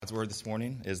God's word this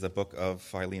morning is the book of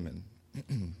Philemon.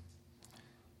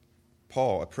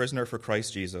 Paul, a prisoner for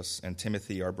Christ Jesus, and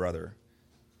Timothy, our brother,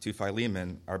 to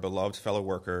Philemon, our beloved fellow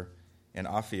worker, and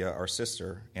Apphia, our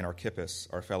sister, and Archippus,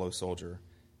 our fellow soldier,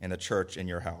 and the church in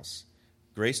your house.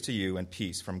 Grace to you and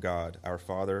peace from God, our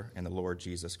Father, and the Lord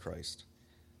Jesus Christ.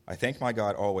 I thank my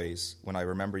God always when I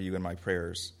remember you in my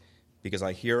prayers, because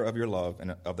I hear of your love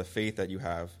and of the faith that you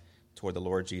have toward the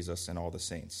Lord Jesus and all the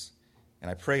saints. And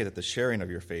I pray that the sharing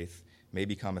of your faith may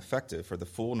become effective for the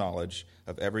full knowledge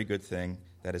of every good thing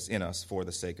that is in us for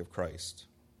the sake of Christ.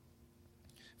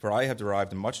 For I have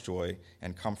derived much joy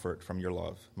and comfort from your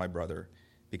love, my brother,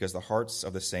 because the hearts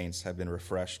of the saints have been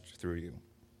refreshed through you.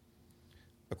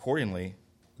 Accordingly,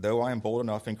 though I am bold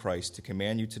enough in Christ to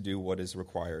command you to do what is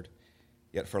required,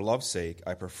 yet for love's sake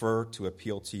I prefer to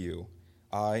appeal to you,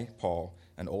 I, Paul,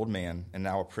 an old man and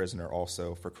now a prisoner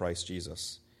also for Christ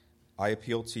Jesus. I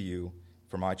appeal to you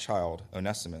for my child,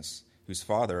 Onesimus, whose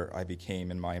father I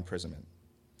became in my imprisonment.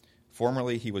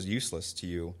 Formerly he was useless to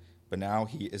you, but now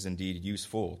he is indeed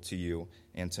useful to you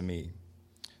and to me.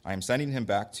 I am sending him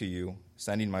back to you,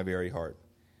 sending my very heart.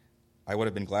 I would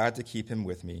have been glad to keep him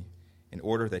with me, in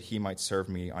order that he might serve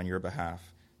me on your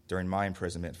behalf during my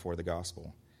imprisonment for the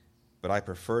gospel. But I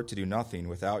preferred to do nothing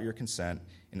without your consent,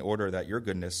 in order that your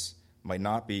goodness might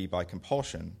not be by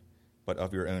compulsion, but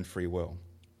of your own free will.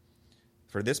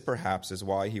 For this perhaps is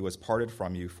why he was parted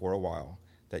from you for a while,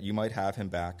 that you might have him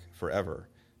back forever,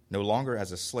 no longer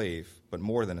as a slave, but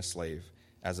more than a slave,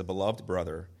 as a beloved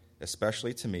brother,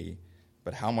 especially to me,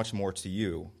 but how much more to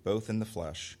you, both in the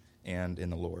flesh and in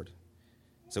the Lord.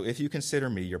 So if you consider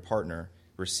me your partner,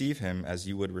 receive him as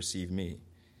you would receive me.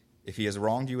 If he has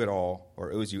wronged you at all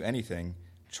or owes you anything,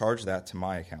 charge that to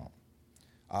my account.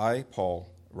 I, Paul,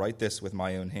 write this with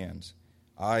my own hand.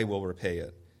 I will repay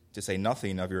it, to say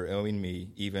nothing of your owing me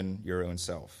even your own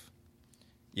self.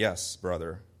 Yes,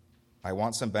 brother, I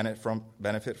want some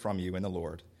benefit from you in the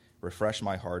Lord. Refresh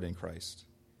my heart in Christ.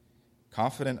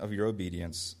 Confident of your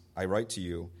obedience, I write to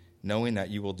you, knowing that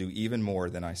you will do even more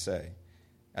than I say.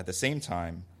 At the same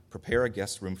time, prepare a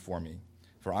guest room for me,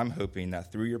 for I'm hoping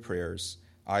that through your prayers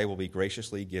I will be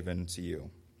graciously given to you.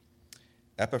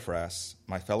 Epaphras,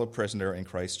 my fellow prisoner in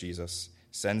Christ Jesus,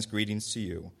 sends greetings to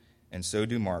you, and so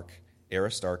do Mark,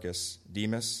 Aristarchus,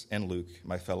 Demas, and Luke,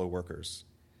 my fellow workers.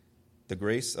 The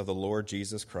grace of the Lord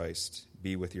Jesus Christ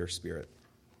be with your spirit.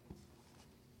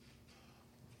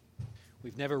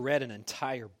 We've never read an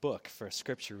entire book for a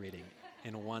scripture reading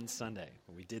in one Sunday.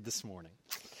 We did this morning.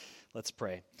 Let's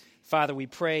pray. Father, we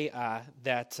pray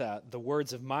that the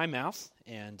words of my mouth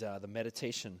and the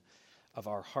meditation of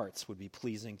our hearts would be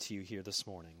pleasing to you here this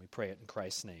morning. We pray it in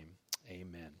Christ's name.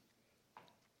 Amen.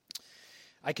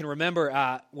 I can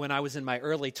remember when I was in my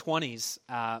early 20s,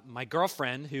 my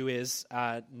girlfriend, who is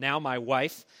now my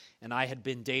wife, and I had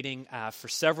been dating for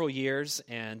several years,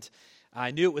 and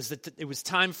I knew it was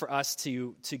time for us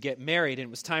to get married, and it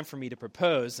was time for me to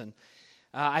propose. And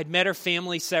I'd met her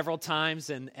family several times,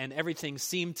 and everything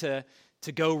seemed to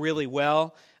go really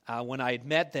well when I had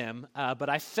met them. But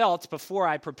I felt before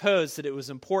I proposed that it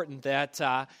was important that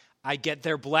I get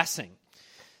their blessing.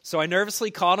 So I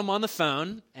nervously called them on the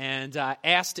phone and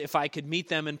asked if I could meet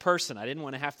them in person. I didn't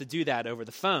want to have to do that over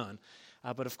the phone.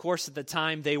 But of course, at the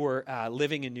time, they were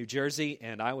living in New Jersey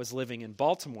and I was living in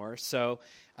Baltimore. So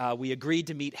we agreed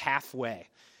to meet halfway.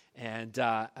 And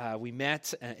we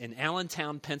met in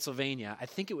Allentown, Pennsylvania. I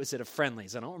think it was at a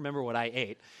Friendly's. I don't remember what I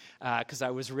ate because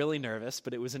I was really nervous.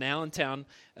 But it was in Allentown,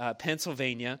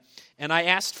 Pennsylvania. And I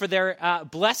asked for their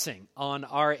blessing on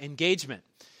our engagement.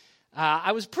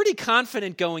 I was pretty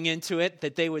confident going into it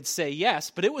that they would say yes,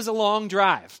 but it was a long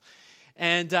drive.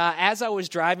 And as I was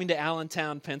driving to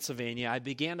Allentown, Pennsylvania, I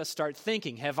began to start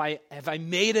thinking, have I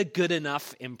made a good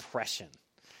enough impression?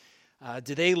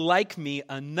 Do they like me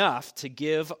enough to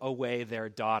give away their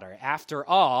daughter? After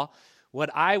all, what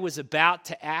I was about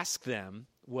to ask them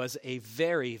was a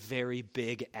very, very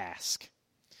big ask.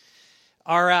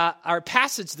 Our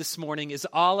passage this morning is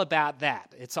all about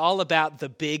that. It's all about the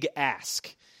big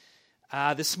ask.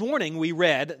 This morning we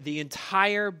read the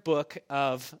entire book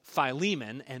of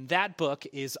Philemon, and that book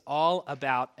is all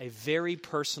about a very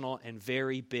personal and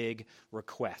very big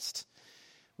request.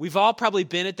 We've all probably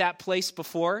been at that place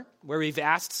before where we've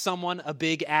asked someone a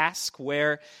big ask,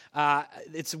 where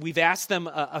we've asked them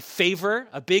a favor,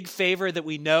 a big favor that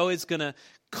we know is going to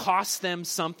cost them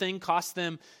something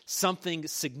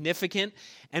significant.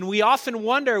 And we often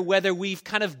wonder whether we've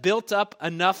kind of built up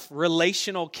enough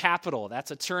relational capital.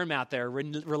 That's a term out there,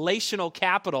 relational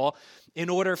capital, in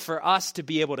order for us to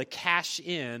be able to cash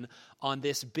in on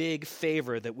this big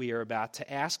favor that we are about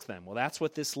to ask them. Well, that's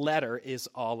what this letter is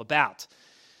all about.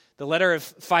 The letter of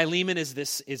Philemon is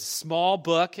this small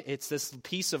book. It's this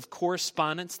piece of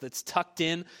correspondence that's tucked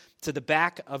in to the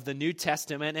back of the New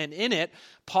Testament. And in it,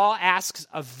 Paul asks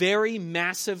a very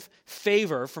massive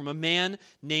favor from a man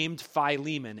named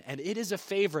Philemon. And it is a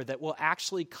favor that will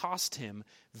actually cost him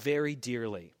very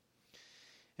dearly.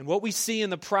 And what we see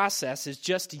in the process is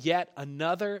just yet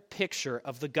another picture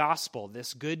of the gospel,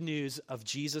 this good news of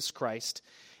Jesus Christ,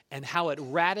 and how it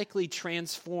radically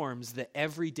transforms the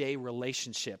everyday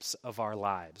relationships of our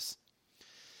lives.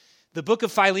 The book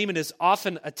of Philemon is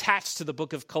often attached to the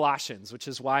book of Colossians, which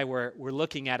is why we're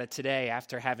looking at it today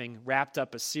after having wrapped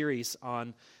up a series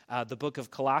on the book of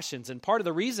Colossians. And part of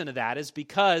the reason of that is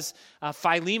because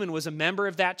Philemon was a member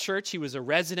of that church. He was a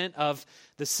resident of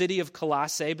the city of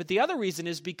Colossae. But the other reason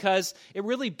is because it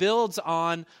really builds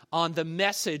on the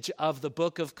message of the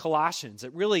book of Colossians.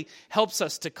 It really helps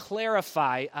us to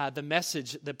clarify the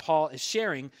message that Paul is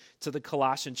sharing to the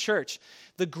Colossian church.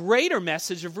 The greater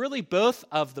message of really both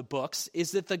of the books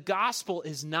is that the gospel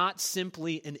is not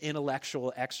simply an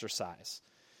intellectual exercise.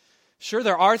 Sure,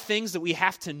 there are things that we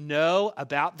have to know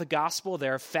about the gospel.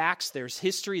 There are facts, there's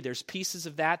history, there's pieces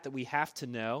of that we have to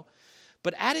know.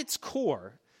 But at its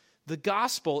core, the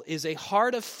gospel is a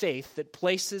heart of faith that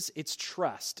places its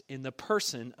trust in the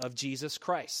person of Jesus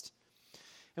Christ.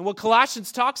 And what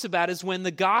Colossians talks about is when the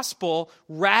gospel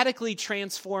radically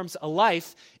transforms a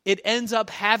life, it ends up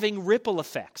having ripple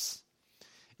effects.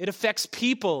 It affects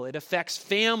people, it affects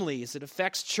families, it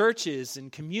affects churches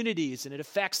and communities, and it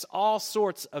affects all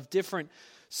sorts of different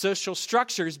social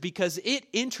structures because it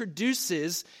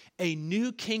introduces a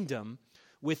new kingdom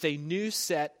with a new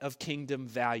set of kingdom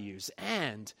values.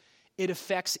 And it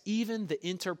affects even the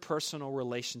interpersonal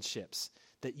relationships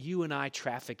that you and I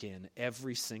traffic in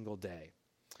every single day.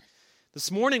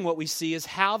 This morning, what we see is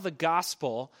how the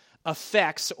gospel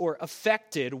affects or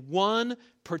affected one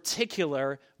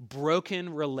particular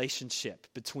broken relationship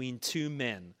between two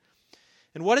men.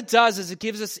 And what it does is it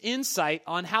gives us insight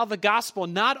on how the gospel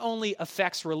not only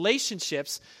affects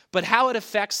relationships, but how it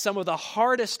affects some of the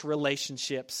hardest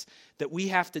relationships that we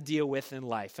have to deal with in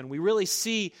life. And we really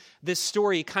see this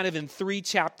story kind of in 3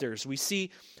 chapters. We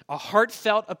see a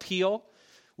heartfelt appeal,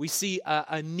 we see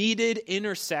a needed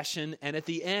intercession, and at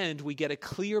the end, we get a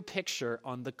clear picture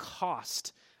on the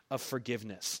cost of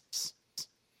forgiveness.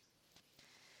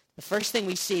 The first thing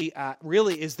we see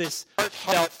really is this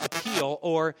heartfelt appeal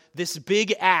or this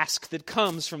big ask that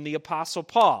comes from the Apostle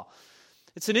Paul.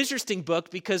 It's an interesting book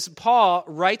because Paul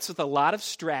writes with a lot of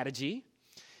strategy.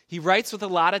 He writes with a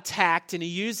lot of tact, and he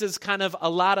uses kind of a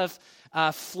lot of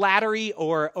flattery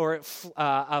or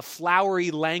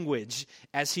flowery language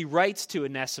as he writes to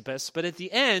Onesimus. But at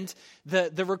the end,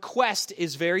 the request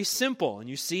is very simple, and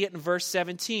you see it in verse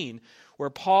 17, where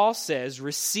Paul says,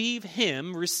 receive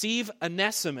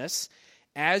Onesimus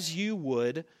as you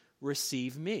would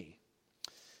receive me.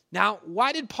 Now,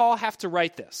 why did Paul have to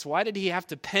write this? Why did he have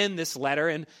to pen this letter?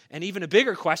 And even a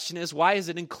bigger question is, why is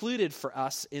it included for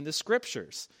us in the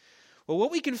Scriptures? Well, what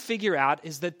we can figure out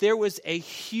is that there was a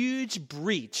huge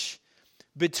breach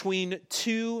between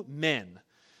two men.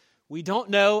 We don't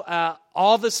know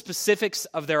all the specifics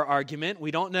of their argument.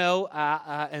 We don't know,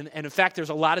 and in fact, there's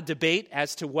a lot of debate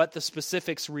as to what the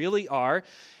specifics really are.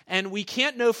 And we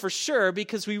can't know for sure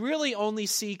because we really only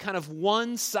see kind of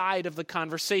one side of the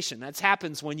conversation. That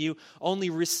happens when you only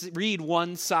read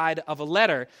one side of a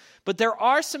letter. But there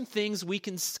are some things we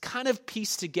can kind of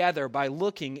piece together by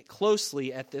looking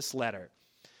closely at this letter.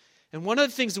 And one of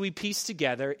the things that we piece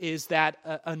together is that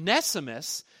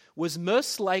Onesimus was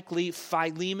most likely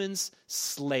Philemon's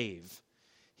slave.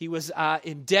 He was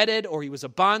indebted, or he was a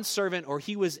bondservant, or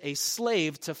he was a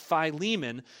slave to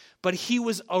Philemon, but he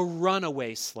was a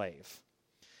runaway slave.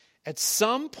 At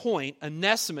some point,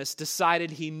 Onesimus decided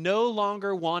he no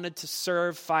longer wanted to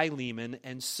serve Philemon,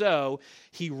 and so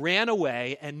he ran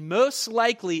away, and most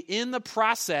likely in the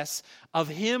process of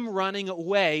him running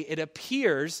away, it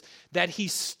appears that he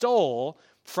stole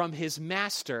from his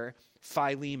master,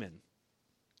 Philemon.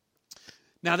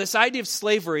 Now, this idea of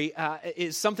slavery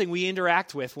is something we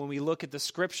interact with when we look at the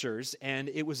Scriptures, and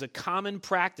it was a common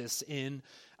practice in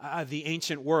the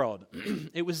ancient world.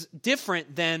 It was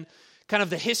different than kind of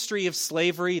the history of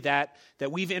slavery that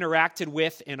we've interacted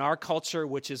with in our culture,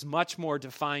 which is much more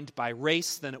defined by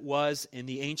race than it was in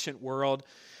the ancient world.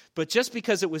 But just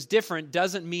because it was different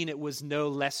doesn't mean it was no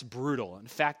less brutal. In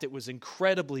fact, it was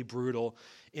incredibly brutal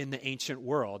in the ancient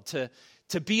world.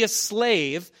 To be a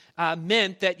slave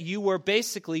meant that you were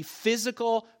basically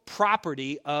physical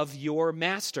property of your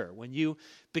master. When you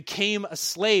became a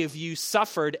slave, you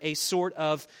suffered a sort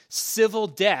of civil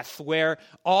death where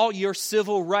all your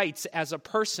civil rights as a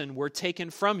person were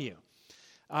taken from you.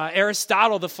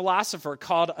 Aristotle, the philosopher,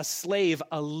 called a slave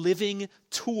a living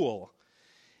tool.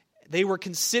 They were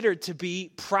considered to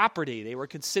be property. They were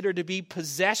considered to be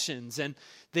possessions, and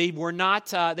they were not.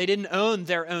 They didn't own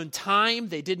their own time.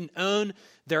 They didn't own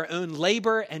their own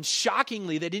labor, and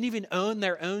shockingly, they didn't even own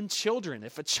their own children.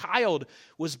 If a child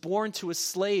was born to a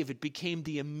slave, it became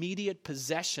the immediate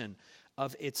possession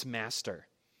of its master.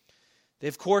 They,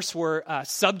 of course, were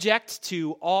subject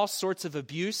to all sorts of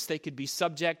abuse. They could be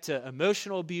subject to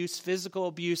emotional abuse, physical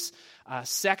abuse,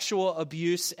 sexual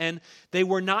abuse, and they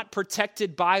were not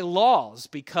protected by laws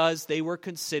because they were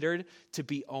considered to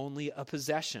be only a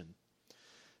possession.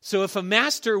 So if a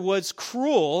master was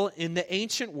cruel in the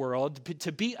ancient world,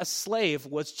 to be a slave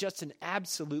was just an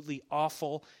absolutely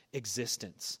awful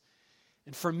existence.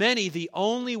 And for many, the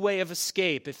only way of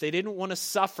escape, if they didn't want to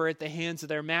suffer at the hands of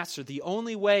their master, the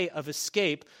only way of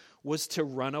escape was to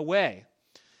run away.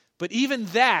 But even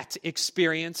that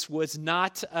experience was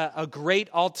not a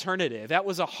great alternative. That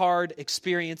was a hard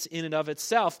experience in and of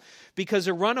itself, because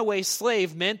a runaway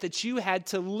slave meant that you had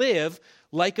to live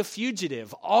like a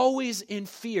fugitive, always in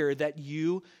fear that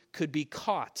you could be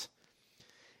caught.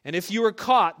 And if you were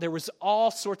caught, there was all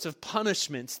sorts of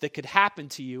punishments that could happen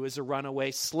to you as a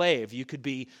runaway slave. You could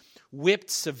be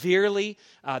whipped severely.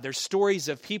 There's stories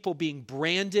of people being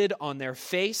branded on their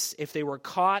face. If they were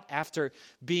caught after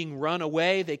being run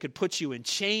away, they could put you in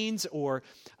chains or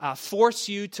force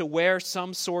you to wear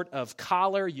some sort of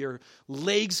collar. Your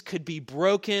legs could be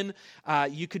broken.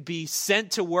 You could be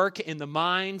sent to work in the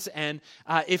mines. And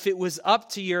if it was up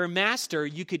to your master,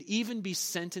 you could even be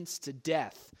sentenced to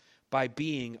death by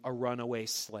being a runaway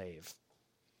slave.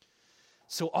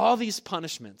 So all these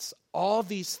punishments, all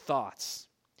these thoughts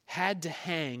had to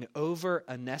hang over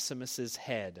Onesimus's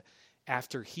head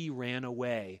after he ran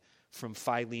away from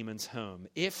Philemon's home.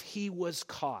 If he was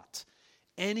caught,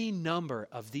 any number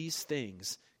of these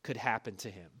things could happen to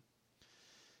him.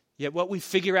 Yet what we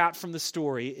figure out from the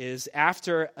story is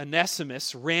after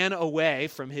Onesimus ran away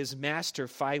from his master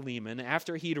Philemon,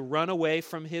 after he'd run away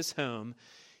from his home,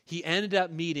 he ended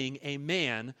up meeting a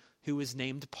man who was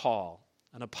named Paul,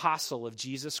 an apostle of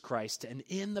Jesus Christ. And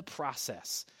in the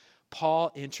process,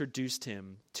 Paul introduced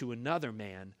him to another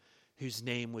man whose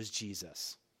name was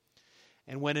Jesus.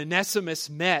 And when Onesimus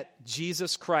met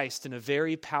Jesus Christ in a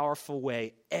very powerful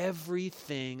way,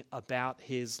 everything about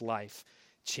his life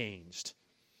changed.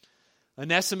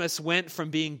 Onesimus went from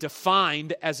being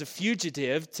defined as a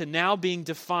fugitive to now being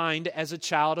defined as a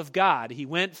child of God. He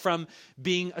went from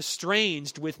being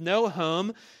estranged with no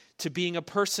home to being a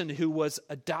person who was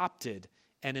adopted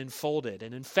and enfolded.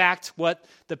 And in fact, what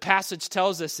the passage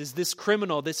tells us is this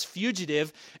criminal, this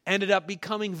fugitive, ended up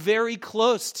becoming very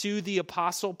close to the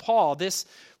Apostle Paul. This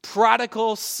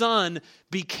prodigal son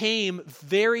became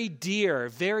very dear,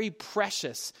 very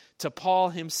precious to Paul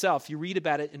himself. You read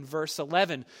about it in verse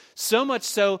 11. So much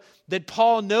so that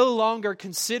Paul no longer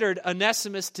considered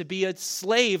Onesimus to be a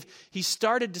slave. He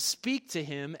started to speak to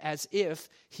him as if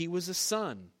he was a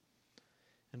son.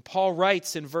 And Paul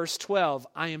writes in verse 12,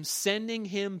 I am sending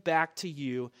him back to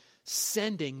you,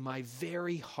 sending my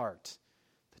very heart.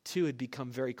 The two had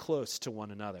become very close to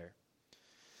one another.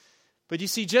 But you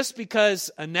see, just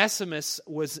because Onesimus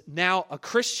was now a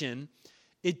Christian,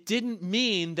 it didn't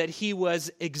mean that he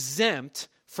was exempt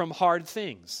from hard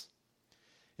things.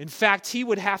 In fact, he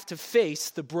would have to face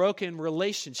the broken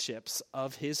relationships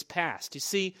of his past. You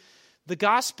see, the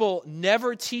gospel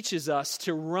never teaches us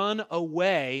to run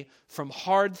away from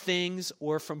hard things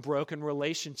or from broken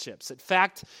relationships. In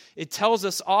fact, it tells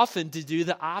us often to do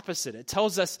the opposite. It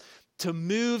tells us to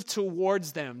move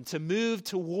towards them, to move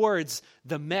towards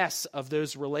the mess of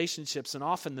those relationships and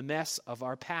often the mess of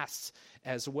our pasts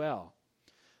as well.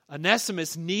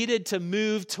 Onesimus needed to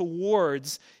move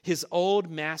towards his old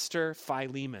master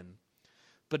Philemon.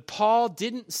 But Paul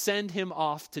didn't send him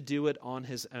off to do it on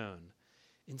his own.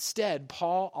 Instead,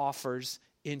 Paul offers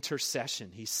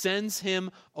intercession. He sends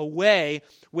him away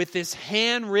with this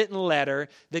handwritten letter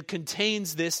that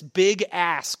contains this big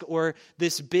ask or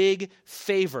this big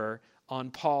favor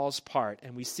on Paul's part.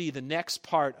 And we see the next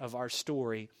part of our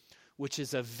story, which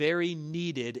is a very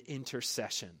needed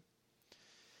intercession.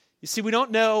 You see, we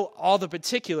don't know all the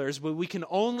particulars, but we can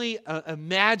only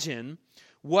imagine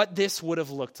what this would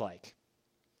have looked like.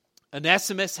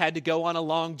 Onesimus had to go on a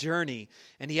long journey,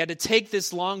 and he had to take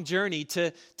this long journey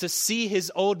to see his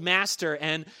old master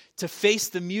and to face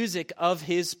the music of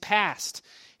his past.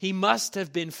 He must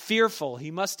have been fearful. He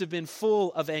must have been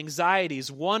full of anxieties,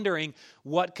 wondering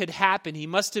what could happen. He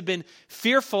must have been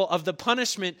fearful of the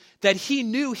punishment that he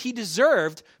knew he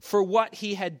deserved for what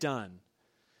he had done.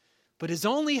 But his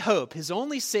only hope, his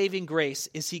only saving grace,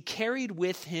 is he carried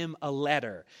with him a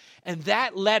letter. And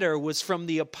that letter was from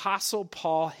the Apostle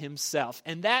Paul himself.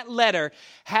 And that letter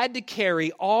had to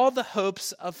carry all the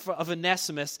hopes of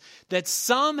Onesimus that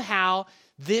somehow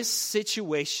this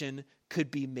situation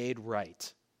could be made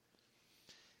right.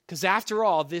 Because after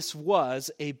all, this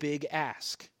was a big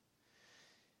ask.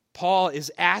 Paul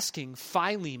is asking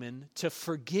Philemon to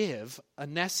forgive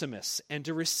Onesimus and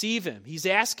to receive him. He's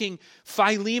asking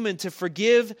Philemon to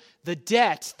forgive the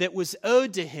debt that was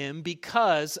owed to him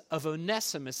because of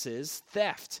Onesimus's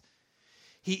theft.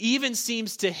 He even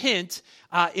seems to hint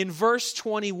in verse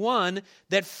 21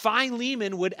 that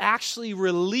Philemon would actually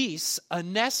release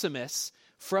Onesimus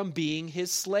from being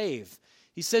his slave.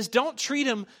 He says, don't treat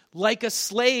him like a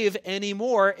slave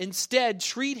anymore. Instead,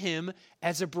 treat him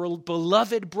as a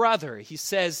beloved brother. He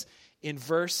says in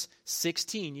verse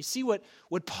 16. You see what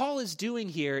Paul is doing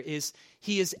here is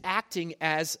he is acting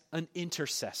as an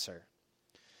intercessor.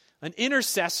 An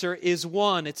intercessor is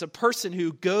it's a person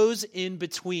who goes in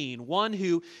between, one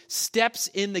who steps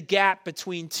in the gap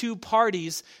between two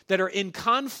parties that are in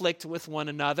conflict with one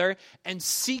another and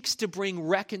seeks to bring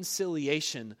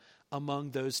reconciliation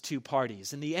among those two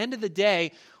parties. In the end of the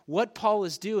day, what Paul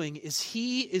is doing is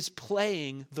he is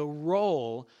playing the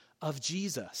role of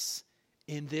Jesus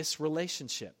in this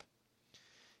relationship.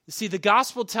 You see, the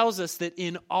gospel tells us that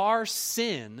in our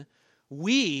sin,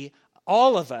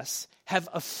 all of us, have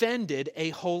offended a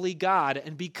holy God.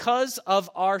 And because of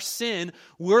our sin,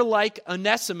 we're like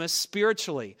Onesimus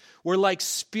spiritually. We're like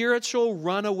spiritual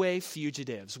runaway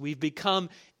fugitives. We've become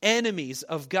enemies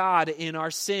of God in our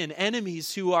sin,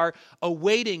 enemies who are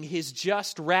awaiting his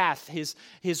just wrath,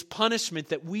 his punishment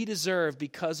that we deserve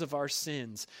because of our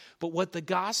sins. But what the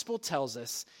gospel tells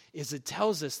us is it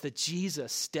tells us that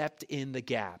Jesus stepped in the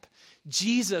gap.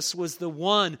 Jesus was the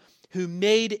one who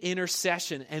made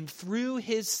intercession, and through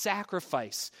his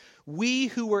sacrifice, we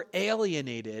who were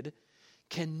alienated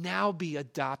can now be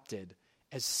adopted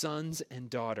as sons and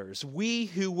daughters. We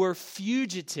who were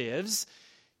fugitives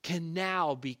can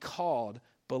now be called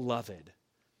beloved.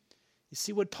 You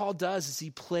see, what Paul does is he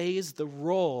plays the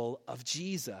role of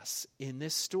Jesus in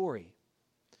this story.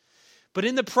 But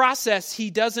in the process, he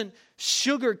doesn't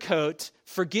sugarcoat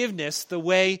forgiveness the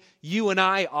way you and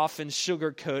I often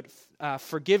sugarcoat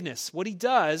forgiveness. What he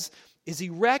does is he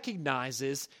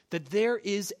recognizes that there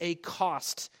is a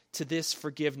cost to this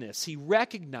forgiveness. He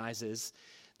recognizes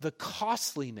the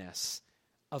costliness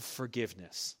of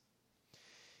forgiveness.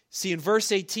 See, in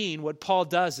verse 18, what Paul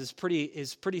does is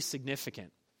pretty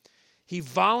significant. He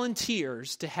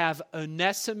volunteers to have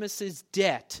Onesimus'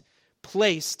 debt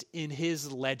placed in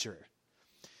his ledger.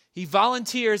 He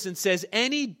volunteers and says,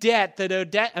 any debt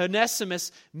that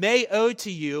Onesimus may owe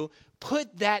to you,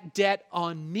 put that debt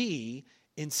on me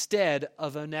instead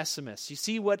of Onesimus. You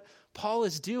see, what Paul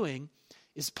is doing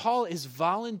is Paul is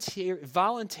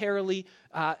voluntarily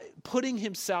putting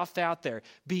himself out there,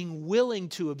 being willing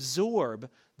to absorb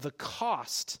the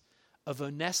cost of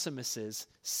Onesimus'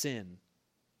 sin.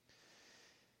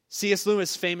 C.S.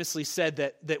 Lewis famously said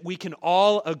that we can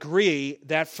all agree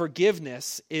that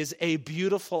forgiveness is a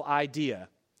beautiful idea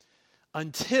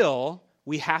until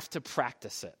we have to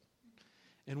practice it.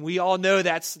 And we all know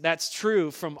that's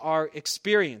true from our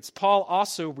experience. Paul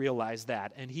also realized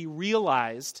that, and he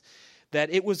realized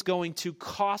that it was going to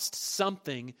cost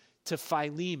something to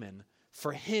Philemon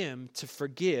for him to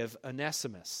forgive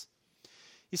Onesimus.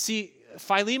 You see,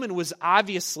 Philemon was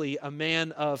obviously a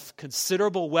man of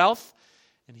considerable wealth,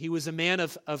 and he was a man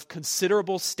of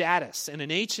considerable status. And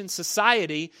in ancient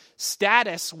society,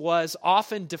 status was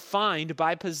often defined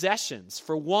by possessions.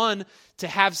 For one, to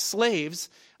have slaves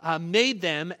made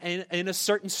them in a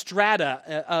certain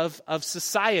strata of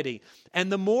society.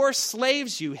 And the more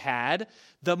slaves you had,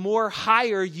 the more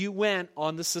higher you went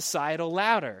on the societal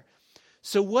ladder.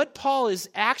 So what Paul is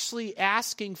actually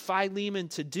asking Philemon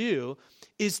to do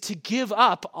is to give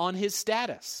up on his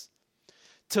status,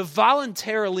 to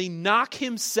voluntarily knock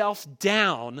himself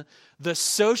down the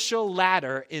social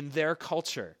ladder in their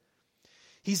culture.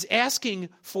 He's asking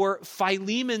for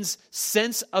Philemon's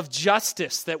sense of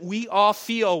justice that we all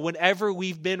feel whenever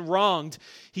we've been wronged.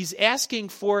 He's asking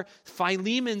for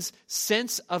Philemon's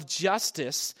sense of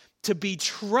justice to be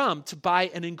trumped by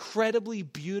an incredibly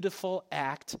beautiful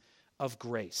act of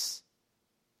grace.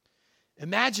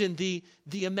 Imagine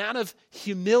the amount of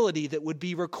humility that would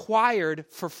be required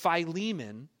for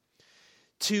Philemon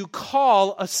to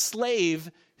call a slave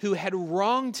who had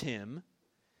wronged him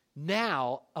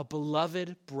now a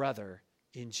beloved brother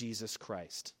in Jesus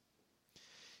Christ.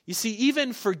 You see,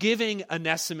 even forgiving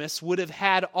Onesimus would have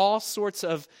had all sorts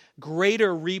of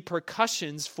greater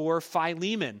repercussions for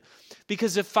Philemon.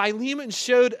 Because if Philemon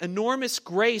showed enormous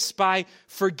grace by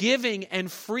forgiving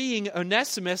and freeing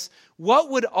Onesimus, what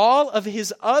would all of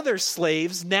his other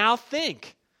slaves now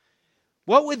think?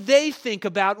 What would they think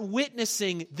about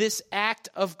witnessing this act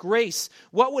of grace?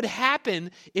 What would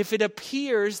happen if it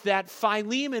appears that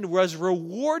Philemon was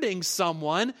rewarding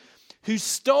someone who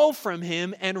stole from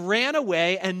him and ran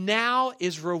away and now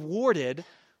is rewarded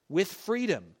with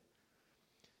freedom?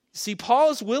 See,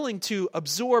 Paul is willing to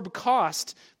absorb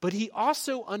cost, but he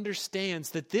also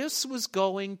understands that this was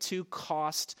going to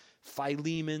cost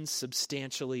Philemon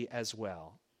substantially as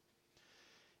well.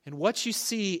 And what you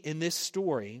see in this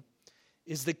story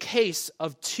is the case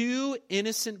of two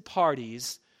innocent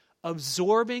parties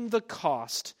absorbing the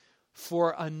cost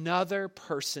for another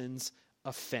person's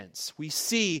offense. We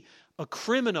see a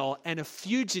criminal and a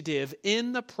fugitive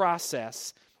in the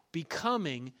process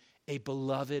becoming a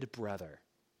beloved brother.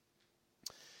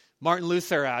 Martin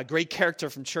Luther, a great character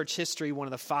from church history, one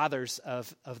of the fathers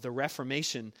of the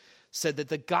Reformation, said that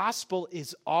the gospel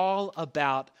is all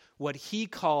about what he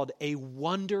called a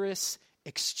wondrous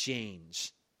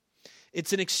exchange.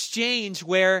 It's an exchange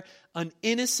where an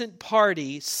innocent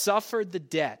party suffered the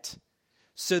debt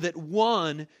so that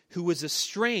one who was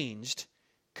estranged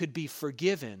could be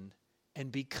forgiven and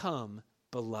become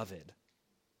beloved.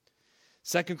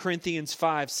 2 Corinthians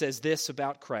 5 says this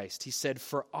about Christ. He said,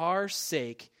 "For our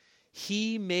sake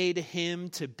he made him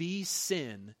to be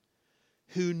sin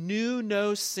who knew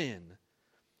no sin,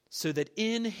 so that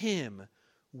in him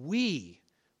we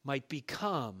might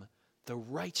become the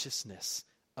righteousness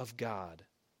of God."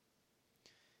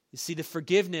 You see, the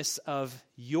forgiveness of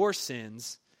your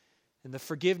sins and the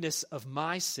forgiveness of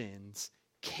my sins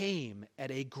came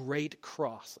at a great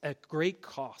cost.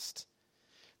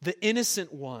 The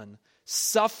innocent one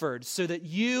suffered so that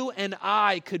you and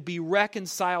I could be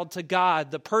reconciled to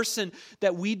God, the person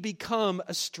that we'd become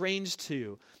estranged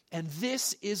to. And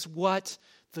this is what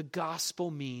the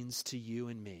gospel means to you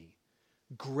and me.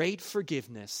 Great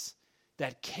forgiveness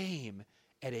that came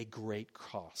at a great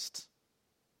cost.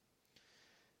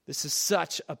 This is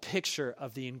such a picture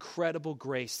of the incredible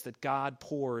grace that God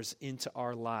pours into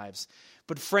our lives.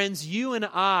 But friends, you and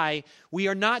I, we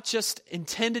are not just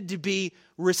intended to be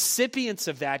recipients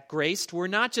of that grace. We're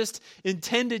not just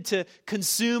intended to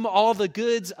consume all the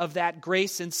goods of that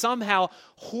grace and somehow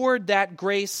hoard that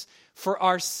grace for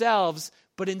ourselves.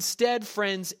 But instead,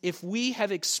 friends, if we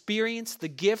have experienced the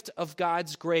gift of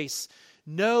God's grace,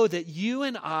 know that you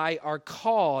and I are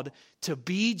called to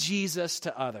be Jesus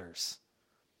to others,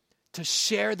 to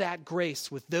share that grace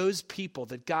with those people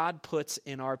that God puts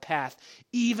in our path,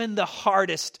 even the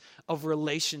hardest of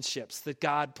relationships that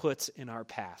God puts in our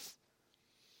path.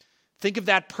 Think of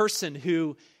that person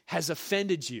who has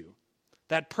offended you,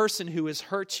 that person who has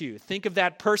hurt you. Think of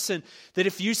that person that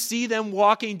if you see them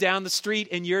walking down the street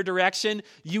in your direction,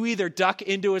 you either duck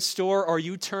into a store or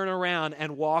you turn around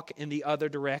and walk in the other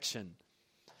direction.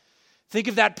 Think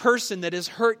of that person that has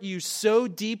hurt you so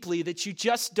deeply that you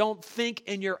just don't think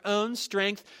in your own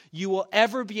strength you will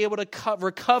ever be able to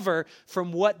recover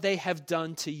from what they have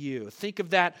done to you. Think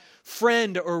of that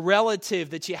friend or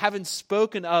relative that you haven't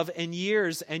spoken of in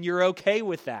years and you're okay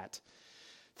with that.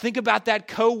 Think about that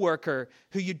coworker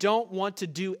who you don't want to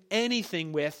do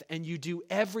anything with and you do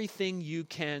everything you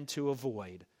can to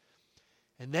avoid.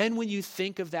 And then when you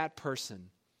think of that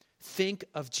person, think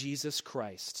of Jesus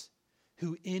Christ,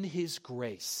 who in his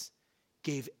grace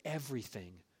gave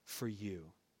everything for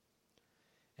you.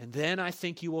 And then I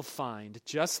think you will find,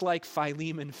 just like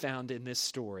Philemon found in this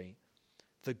story,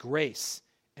 the grace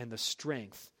and the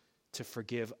strength to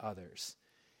forgive others.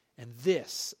 And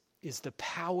this is the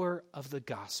power of the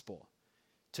gospel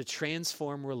to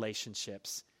transform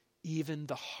relationships, even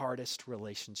the hardest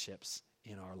relationships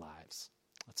in our lives.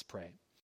 Let's pray.